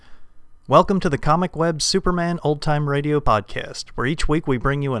Welcome to the Comic Web Superman Old Time Radio Podcast, where each week we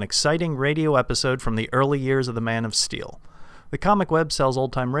bring you an exciting radio episode from the early years of the Man of Steel. The Comic Web sells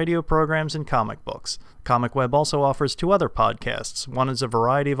old-time radio programs and comic books. Comic Web also offers two other podcasts. One is a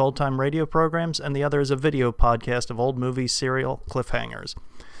variety of old-time radio programs, and the other is a video podcast of old movies, serial cliffhangers.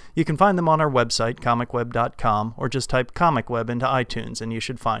 You can find them on our website, comicweb.com, or just type Comic Web into iTunes and you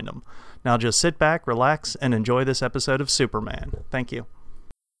should find them. Now just sit back, relax, and enjoy this episode of Superman. Thank you.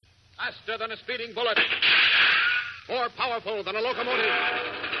 Faster than a speeding bullet. More powerful than a locomotive.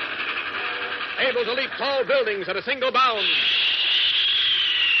 Able to leap tall buildings at a single bound.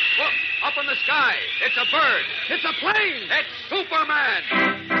 Look, up in the sky. It's a bird. It's a plane. It's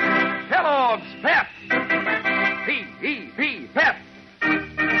Superman. Kellogg's Pep. P-E-P, Pep.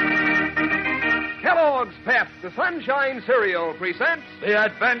 Kellogg's Pep, the Sunshine Cereal, presents The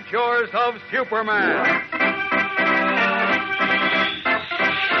Adventures of Superman.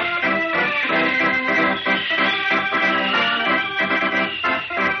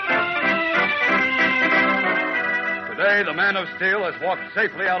 Today, the Man of Steel has walked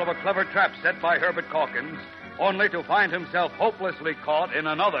safely out of a clever trap set by Herbert Calkins, only to find himself hopelessly caught in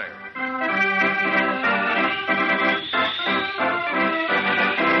another.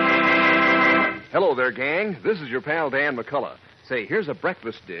 Hello there, gang. This is your pal Dan McCullough. Say, here's a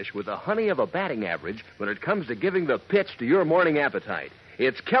breakfast dish with the honey of a batting average when it comes to giving the pitch to your morning appetite.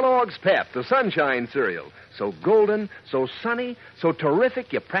 It's Kellogg's Pep, the Sunshine Cereal. So golden, so sunny, so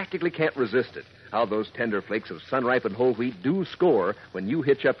terrific you practically can't resist it. How those tender flakes of sun-ripened whole wheat do score when you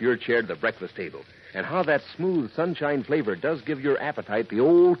hitch up your chair to the breakfast table. And how that smooth sunshine flavor does give your appetite the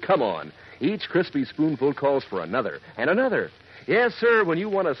old come on. Each crispy spoonful calls for another and another. Yes, sir, when you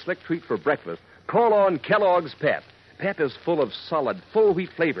want a slick treat for breakfast, call on Kellogg's Pep. Pep is full of solid, full wheat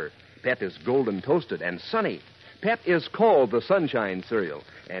flavor. Pep is golden toasted and sunny. Pep is called the Sunshine Cereal,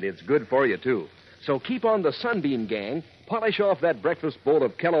 and it's good for you, too. So keep on the Sunbeam, gang. Polish off that breakfast bowl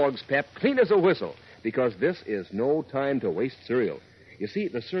of Kellogg's Pep clean as a whistle, because this is no time to waste cereal. You see,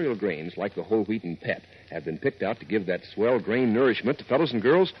 the cereal grains, like the whole wheat and Pep, have been picked out to give that swell grain nourishment to fellows and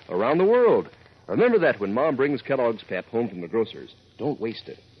girls around the world. Remember that when Mom brings Kellogg's Pep home from the grocer's. Don't waste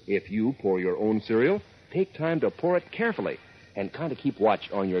it. If you pour your own cereal, take time to pour it carefully and kind of keep watch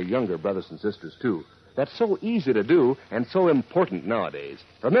on your younger brothers and sisters, too. That's so easy to do and so important nowadays.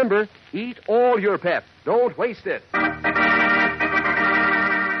 Remember, eat all your Pep. Don't waste it.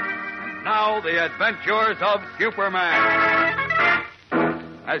 Now, the Adventures of Superman.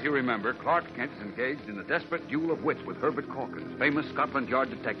 As you remember, Clark Kent is engaged in a desperate duel of wits with Herbert Calkins, famous Scotland Yard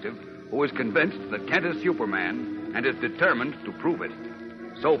detective, who is convinced that Kent is Superman and is determined to prove it.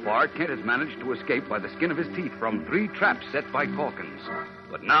 So far, Kent has managed to escape by the skin of his teeth from 3 traps set by Calkins.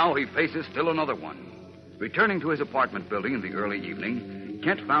 But now he faces still another one. Returning to his apartment building in the early evening,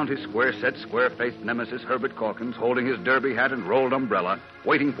 Kent found his square-set, square-faced nemesis Herbert Calkins holding his derby hat and rolled umbrella,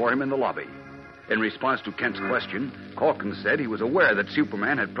 waiting for him in the lobby. In response to Kent's question, Calkins said he was aware that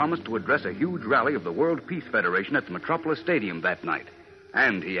Superman had promised to address a huge rally of the World Peace Federation at the Metropolis Stadium that night.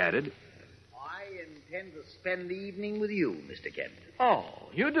 And, he added, I intend to spend the evening with you, Mr. Kent. "Oh,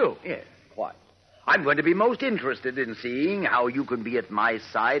 you do?" Yes, why? I'm going to be most interested in seeing how you can be at my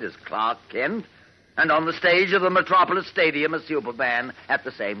side as Clark Kent and on the stage of the Metropolis Stadium as Superman at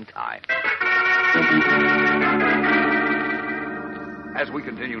the same time. As we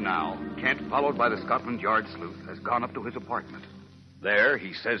continue now, Kent, followed by the Scotland Yard sleuth, has gone up to his apartment. There,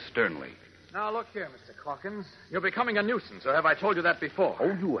 he says sternly, Now, look here, Mr. Calkins. You're becoming a nuisance, or have I told you that before?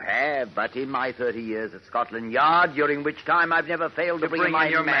 Oh, you have, but in my 30 years at Scotland Yard, during which time I've never failed to bring in my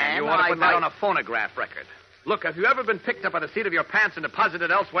your man. You want to put that I- on a phonograph record. Look, have you ever been picked up by the seat of your pants and deposited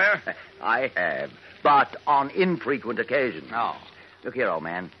elsewhere? I have, but on infrequent occasions. No. Look here, old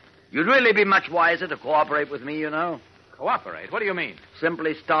man. You'd really be much wiser to cooperate with me, you know. Cooperate? What do you mean?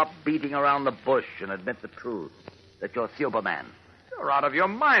 Simply stop beating around the bush and admit the truth, that you're Superman. You're out of your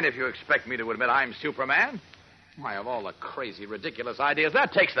mind if you expect me to admit I'm Superman. Why, of all the crazy, ridiculous ideas,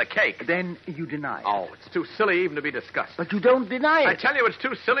 that takes the cake. Then you deny it. Oh, it's too silly even to be discussed. But you don't deny it. I tell you, it's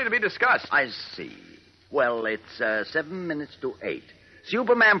too silly to be discussed. I see. Well, it's 7 minutes to 8.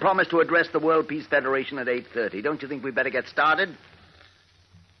 Superman promised to address the World Peace Federation at 8:30. Don't you think we'd better get started?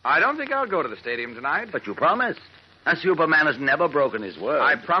 I don't think I'll go to the stadium tonight. But you promised. And Superman has never broken his word.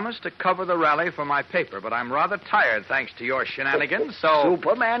 I promised to cover the rally for my paper, but I'm rather tired thanks to your shenanigans, so...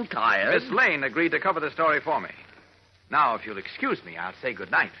 Superman tired? Miss Lane agreed to cover the story for me. Now, if you'll excuse me, I'll say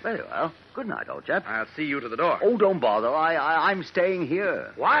good night. Very well. Good night, old chap. I'll see you to the door. Oh, don't bother. I'm staying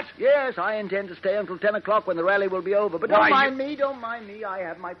here. What? Yes, I intend to stay until 10 o'clock when the rally will be over. But Why, don't mind me. I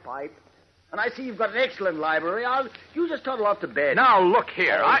have my pipe. And I see you've got an excellent library. You just toddle off to bed. Now, look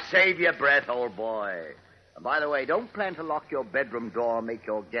here. Save your breath, old boy. And by the way, don't plan to lock your bedroom door and make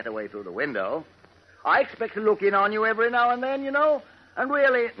your getaway through the window. I expect to look in on you every now and then, you know. And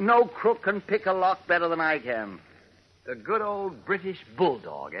really, no crook can pick a lock better than I can. The good old British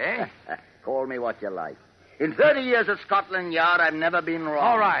bulldog, eh? Call me what you like. In 30 years at Scotland Yard, I've never been wrong.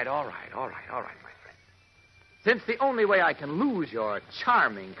 All right, my friend. Since the only way I can lose your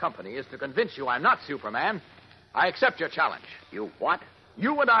charming company is to convince you I'm not Superman, I accept your challenge. You what?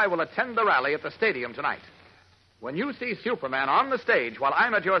 You and I will attend the rally at the stadium tonight. When you see Superman on the stage while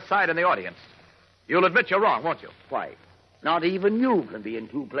I'm at your side in the audience, you'll admit you're wrong, won't you? Why, not even you can be in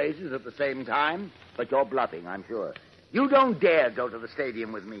two places at the same time. But you're bluffing, I'm sure. You don't dare go to the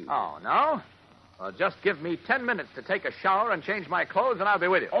stadium with me. Oh, no? Well, just give me 10 minutes to take a shower and change my clothes, and I'll be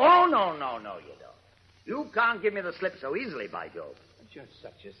with you. Oh, no, you don't. You can't give me the slip so easily, by Jove. But you're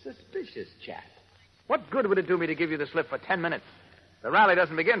such a suspicious chap. What good would it do me to give you the slip for 10 minutes? The rally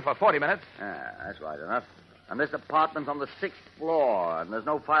doesn't begin for 40 minutes. That's right enough. And this apartment's on the 6th floor, and there's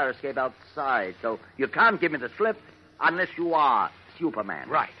no fire escape outside, so you can't give me the slip unless you are Superman.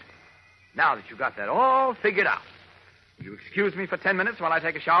 Right. Now that you've got that all figured out, will you excuse me for 10 minutes while I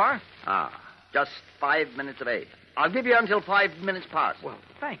take a shower? Just 5 minutes of 8. I'll give you until 5 minutes past. Well,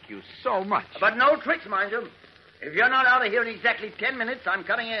 thank you so much. But no tricks, mind you. If you're not out of here in exactly 10 minutes, I'm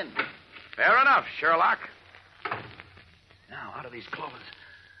cutting in. Fair enough, Sherlock. Now, out of these clothes,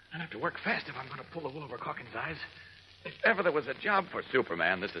 I'll have to work fast if I'm going to pull the wool over Calkins' eyes. If ever there was a job for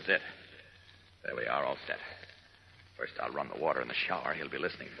Superman, this is it. There we are, all set. First, I'll run the water in the shower. He'll be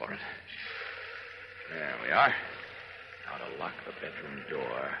listening for it. There we are. Now to lock the bedroom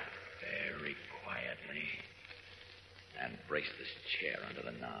door very quietly. And brace this chair under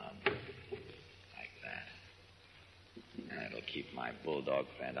the knob. Like that. That'll keep my bulldog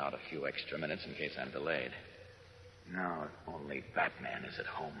friend out a few extra minutes in case I'm delayed. Now, if only Batman is at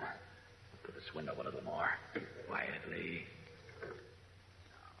home. Put this window a little more. Quietly.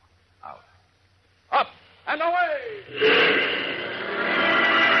 Out. Up and away!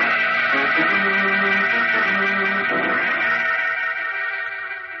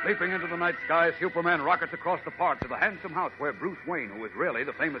 Leaping into the night sky, Superman rockets across the park to the handsome house where Bruce Wayne, who is really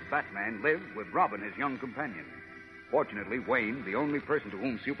the famous Batman, lives with Robin, his young companion. Fortunately, Wayne, the only person to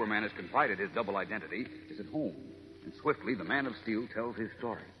whom Superman has confided his double identity, is at home. And swiftly, the Man of Steel tells his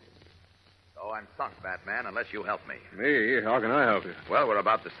story. So I'm sunk, Batman, unless you help me. Me? How can I help you? Well, we're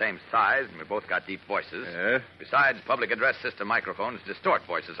about the same size, and we both got deep voices. Yes? Besides, public address system microphones distort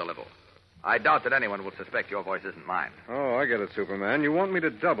voices a little. I doubt that anyone will suspect your voice isn't mine. Oh, I get it, Superman. You want me to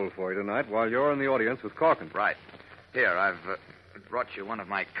double for you tonight while you're in the audience with Calkins. Right. Here, I've brought you one of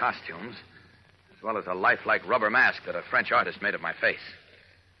my costumes, as well as a lifelike rubber mask that a French artist made of my face.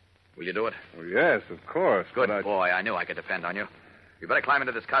 Will you do it? Oh, yes, of course. Good boy. I knew I could depend on you. You better climb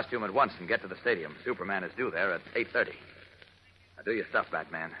into this costume at once and get to the stadium. Superman is due there at 8:30. Now, do your stuff,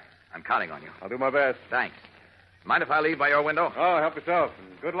 Batman. I'm counting on you. I'll do my best. Thanks. Mind if I leave by your window? Oh, help yourself.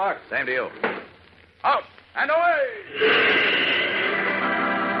 And good luck. Same to you. Out and away!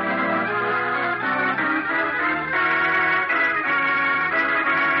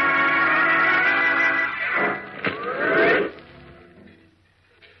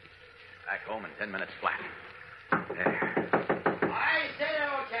 Back home in 10 minutes flat. There. I say there,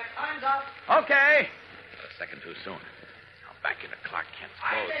 old chap. Time's up. Okay. A second too soon. Now back into Clark Kent's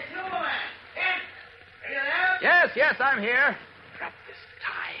clothes. I say, Superman. Kent, are you there? Yes, I'm here. Drop this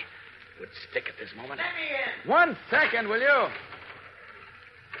tie. Would stick at this moment. Let me in. 1 second, will you?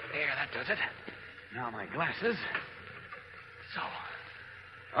 There, that does it. Now my glasses. So.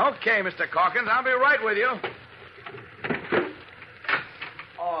 Okay, Mr. Calkins, I'll be right with you.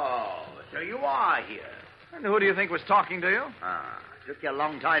 Oh, so you are here. And who do you think was talking to you? Took you a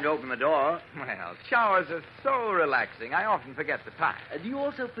long time to open the door. Well, showers are so relaxing, I often forget the time. Do you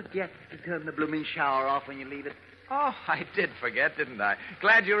also forget to turn the blooming shower off when you leave it? Oh, I did forget, didn't I?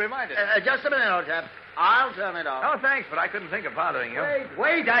 Glad you reminded me. Just a minute, old chap. I'll turn it off. Oh, thanks, but I couldn't think of bothering you.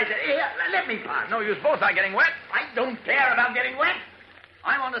 Wait, I said, here, let me pass. No use both are getting wet. I don't care about getting wet.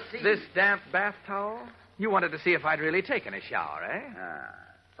 I want to see... This damp bath towel? You wanted to see if I'd really taken a shower, eh?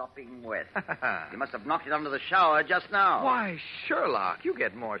 Sopping wet. You must have knocked it under the shower just now. Why, Sherlock, you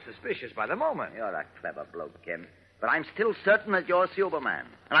get more suspicious by the moment. You're a clever bloke, Ken. But I'm still certain that you're Superman.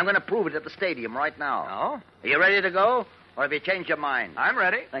 And I'm going to prove it at the stadium right now. Oh? Are you ready to go? Or have you changed your mind? I'm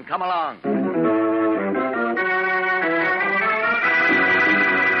ready. Then come along.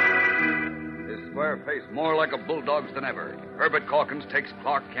 His square face more like a bulldog's than ever. Herbert Calkins takes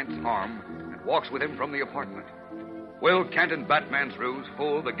Clark Kent's arm and walks with him from the apartment. Will Kent and Batman's ruse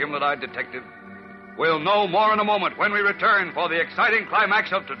fool the gimlet-eyed detective? We'll know more in a moment when we return for the exciting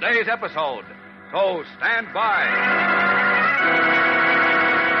climax of today's episode. So stand by.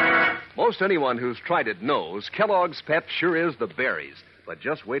 Most anyone who's tried it knows Kellogg's Pep sure is the berries. But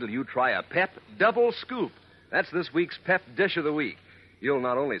just wait till you try a Pep Double Scoop. That's this week's Pep Dish of the Week. You'll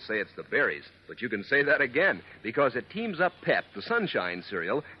not only say it's the berries, but you can say that again because it teams up Pep, the Sunshine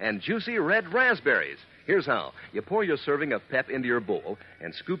cereal, and juicy red raspberries. Here's how. You pour your serving of Pep into your bowl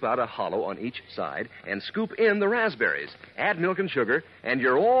and scoop out a hollow on each side and scoop in the raspberries. Add milk and sugar, and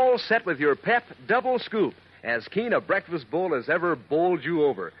you're all set with your Pep Double Scoop. As keen a breakfast bowl as ever bowled you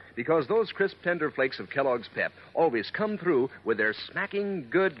over, because those crisp, tender flakes of Kellogg's Pep always come through with their smacking,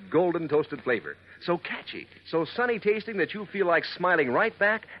 good, golden toasted flavor. So catchy, so sunny tasting that you feel like smiling right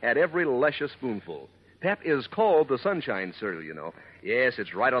back at every luscious spoonful. Pep is called the Sunshine cereal, you know. Yes,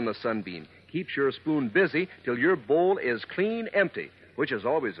 it's right on the sunbeam. Keeps your spoon busy till your bowl is clean empty, which is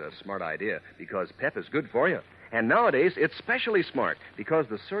always a smart idea because Pep is good for you. And nowadays, it's specially smart because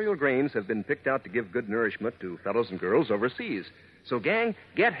the cereal grains have been picked out to give good nourishment to fellows and girls overseas. So, gang,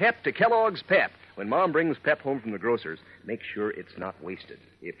 get hep to Kellogg's Pep. When Mom brings Pep home from the grocer's, make sure it's not wasted.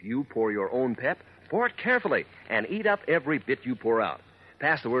 If you pour your own Pep, pour it carefully and eat up every bit you pour out.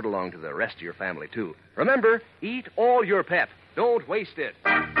 Pass the word along to the rest of your family, too. Remember, eat all your Pep. Don't waste it.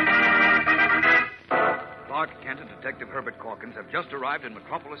 Clark Kent and Detective Herbert Corkins have just arrived in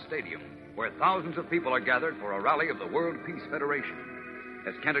Metropolis Stadium, where thousands of people are gathered for a rally of the World Peace Federation.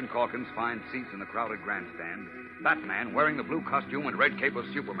 As Kent and Corkins find seats in the crowded grandstand, Batman, wearing the blue costume and red cape of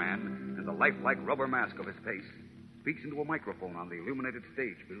Superman and the lifelike rubber mask of his face, speaks into a microphone on the illuminated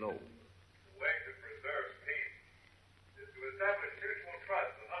stage below. The way to preserve peace is to establish mutual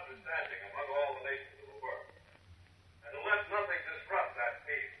trust and understanding among all the nations of the world, and to let nothing disrupt that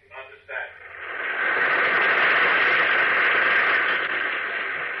peace and understanding.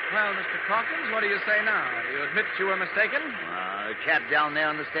 Well, Mr. Corkins, what do you say now? Do you admit you were mistaken? The chap down there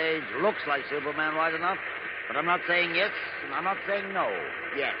on the stage looks like Superman right enough, but I'm not saying yes, and I'm not saying no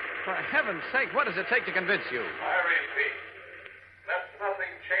yet. For heaven's sake, what does it take to convince you? I repeat, let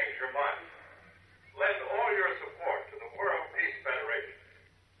nothing change your mind. Lend all your support to the World Peace Federation.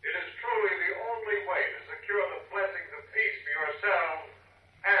 It is truly the only way to secure the blessings of peace for yourselves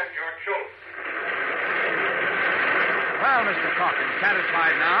and your children. Well, Mr. Corkins,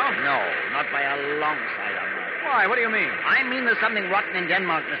 satisfied now? No, not by a long sight, I'm not. Why, what do you mean? I mean there's something rotten in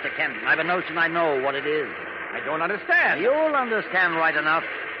Denmark, Mr. Kent. I've a notion I know what it is. I don't understand. You'll understand right enough.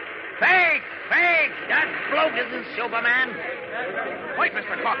 Fake! Fake! That bloke isn't Superman. Wait,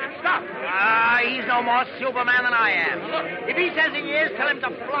 Mr. Corkins, stop. He's no more Superman than I am. Look. If he says he is, tell him to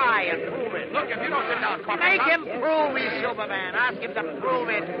fly and prove it. Look, if you don't sit down, Corkins... Make him prove he's Superman. Ask him to prove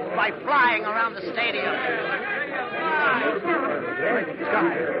it by flying around the stadium.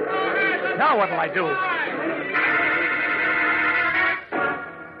 Now what'll I do?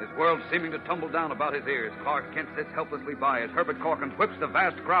 His world seeming to tumble down about his ears, Clark Kent sits helplessly by as Herbert Corkins whips the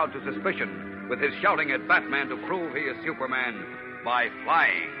vast crowd to suspicion with his shouting at Batman to prove he is Superman by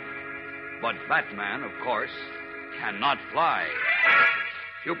flying. But Batman, of course, cannot fly.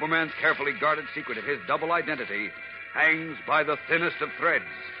 Superman's carefully guarded secret of his double identity hangs by the thinnest of threads,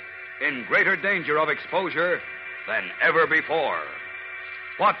 in greater danger of exposure than ever before.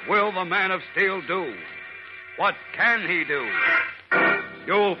 What will the Man of Steel do? What can he do?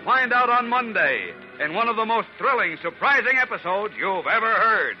 You'll find out on Monday in one of the most thrilling, surprising episodes you've ever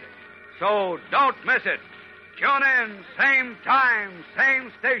heard. So don't miss it. Tune in, same time,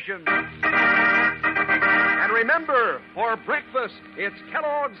 same station. And remember, for breakfast, it's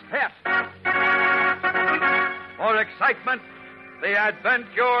Kellogg's Pep. For excitement, the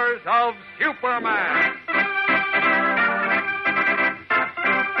adventures of Superman.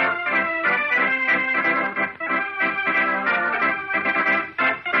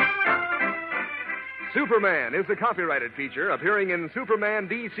 Superman is a copyrighted feature appearing in Superman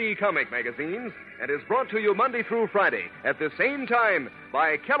DC comic magazines and is brought to you Monday through Friday at the same time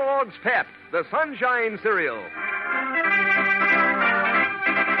by Kellogg's Pep, the Sunshine cereal.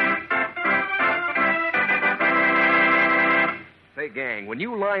 Say, gang, when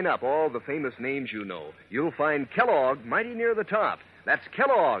you line up all the famous names you know, you'll find Kellogg mighty near the top. That's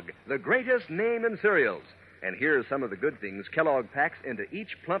Kellogg, the greatest name in cereals. And here's some of the good things Kellogg packs into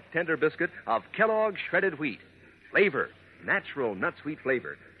each plump, tender biscuit of Kellogg shredded wheat. Flavor, natural nut sweet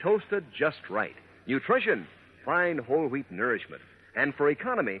flavor, toasted just right. Nutrition, fine whole wheat nourishment. And for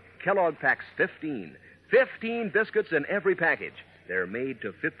economy, Kellogg packs 15 biscuits in every package. They're made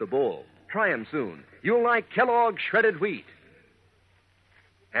to fit the bowl. Try 'em soon. You'll like Kellogg shredded wheat.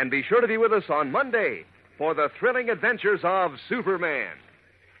 And be sure to be with us on Monday for the thrilling adventures of Superman.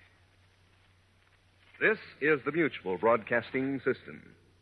 This is the Mutual Broadcasting System.